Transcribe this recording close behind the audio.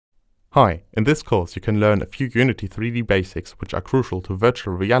Hi, in this course you can learn a few Unity 3D basics which are crucial to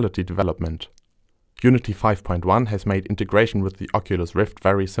virtual reality development. Unity 5.1 has made integration with the Oculus Rift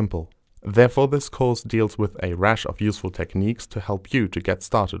very simple. Therefore, this course deals with a rash of useful techniques to help you to get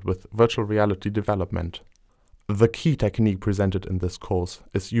started with virtual reality development. The key technique presented in this course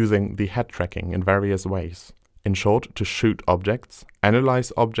is using the head tracking in various ways. In short, to shoot objects,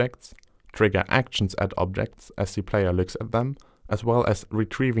 analyze objects, trigger actions at objects as the player looks at them, as well as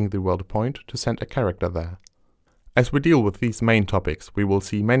retrieving the world point to send a character there. As we deal with these main topics, we will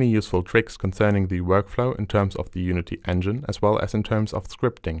see many useful tricks concerning the workflow in terms of the Unity engine as well as in terms of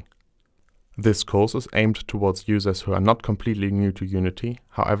scripting. This course is aimed towards users who are not completely new to Unity,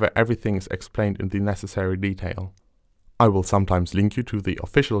 however everything is explained in the necessary detail. I will sometimes link you to the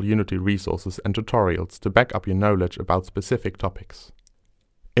official Unity resources and tutorials to back up your knowledge about specific topics.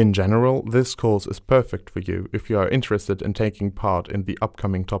 In general, this course is perfect for you if you are interested in taking part in the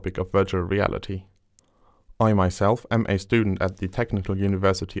upcoming topic of virtual reality. I myself am a student at the Technical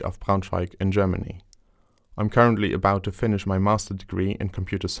University of Braunschweig in Germany. I'm currently about to finish my master degree in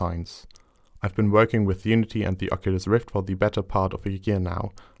computer science. I've been working with Unity and the Oculus Rift for the better part of a year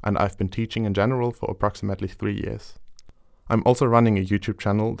now, and I've been teaching in general for approximately 3 years. I'm also running a YouTube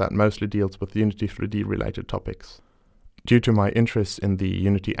channel that mostly deals with Unity3D related topics. Due to my interest in the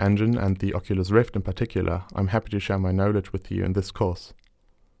Unity engine and the Oculus Rift in particular, I'm happy to share my knowledge with you in this course.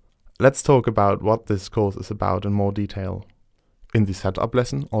 Let's talk about what this course is about in more detail. In the setup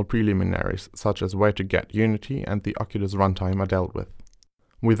lesson, all preliminaries, such as where to get Unity and the Oculus runtime, are dealt with.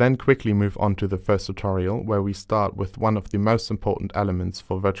 We then quickly move on to the first tutorial, where we start with one of the most important elements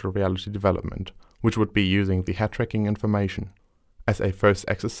for virtual reality development, which would be using the head tracking information. As a first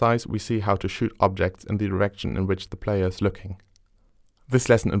exercise, we see how to shoot objects in the direction in which the player is looking. This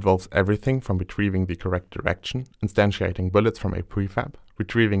lesson involves everything from retrieving the correct direction, instantiating bullets from a prefab,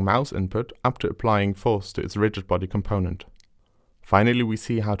 retrieving mouse input, up to applying force to its rigid body component. Finally, we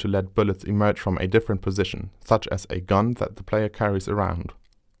see how to let bullets emerge from a different position, such as a gun that the player carries around.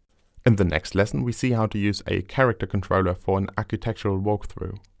 In the next lesson, we see how to use a character controller for an architectural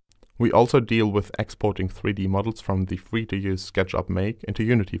walkthrough. We also deal with exporting 3D models from the free-to-use SketchUp Make into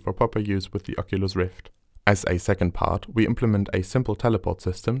Unity for proper use with the Oculus Rift. As a second part, we implement a simple teleport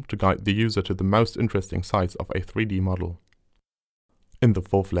system to guide the user to the most interesting sides of a 3D model. In the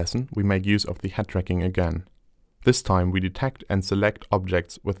fourth lesson, we make use of the head tracking again. This time we detect and select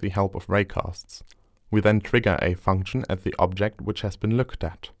objects with the help of raycasts. We then trigger a function at the object which has been looked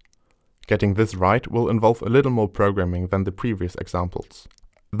at. Getting this right will involve a little more programming than the previous examples.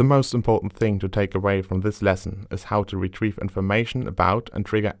 The most important thing to take away from this lesson is how to retrieve information about and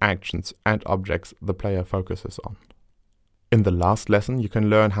trigger actions and objects the player focuses on. In the last lesson, you can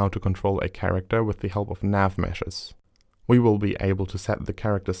learn how to control a character with the help of nav measures. We will be able to set the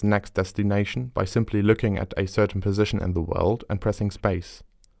character's next destination by simply looking at a certain position in the world and pressing space.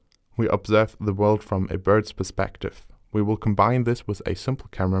 We observe the world from a bird's perspective. We will combine this with a simple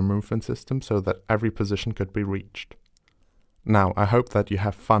camera movement system so that every position could be reached. Now, I hope that you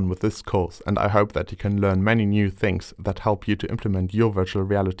have fun with this course, and I hope that you can learn many new things that help you to implement your virtual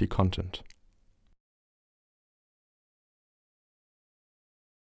reality content.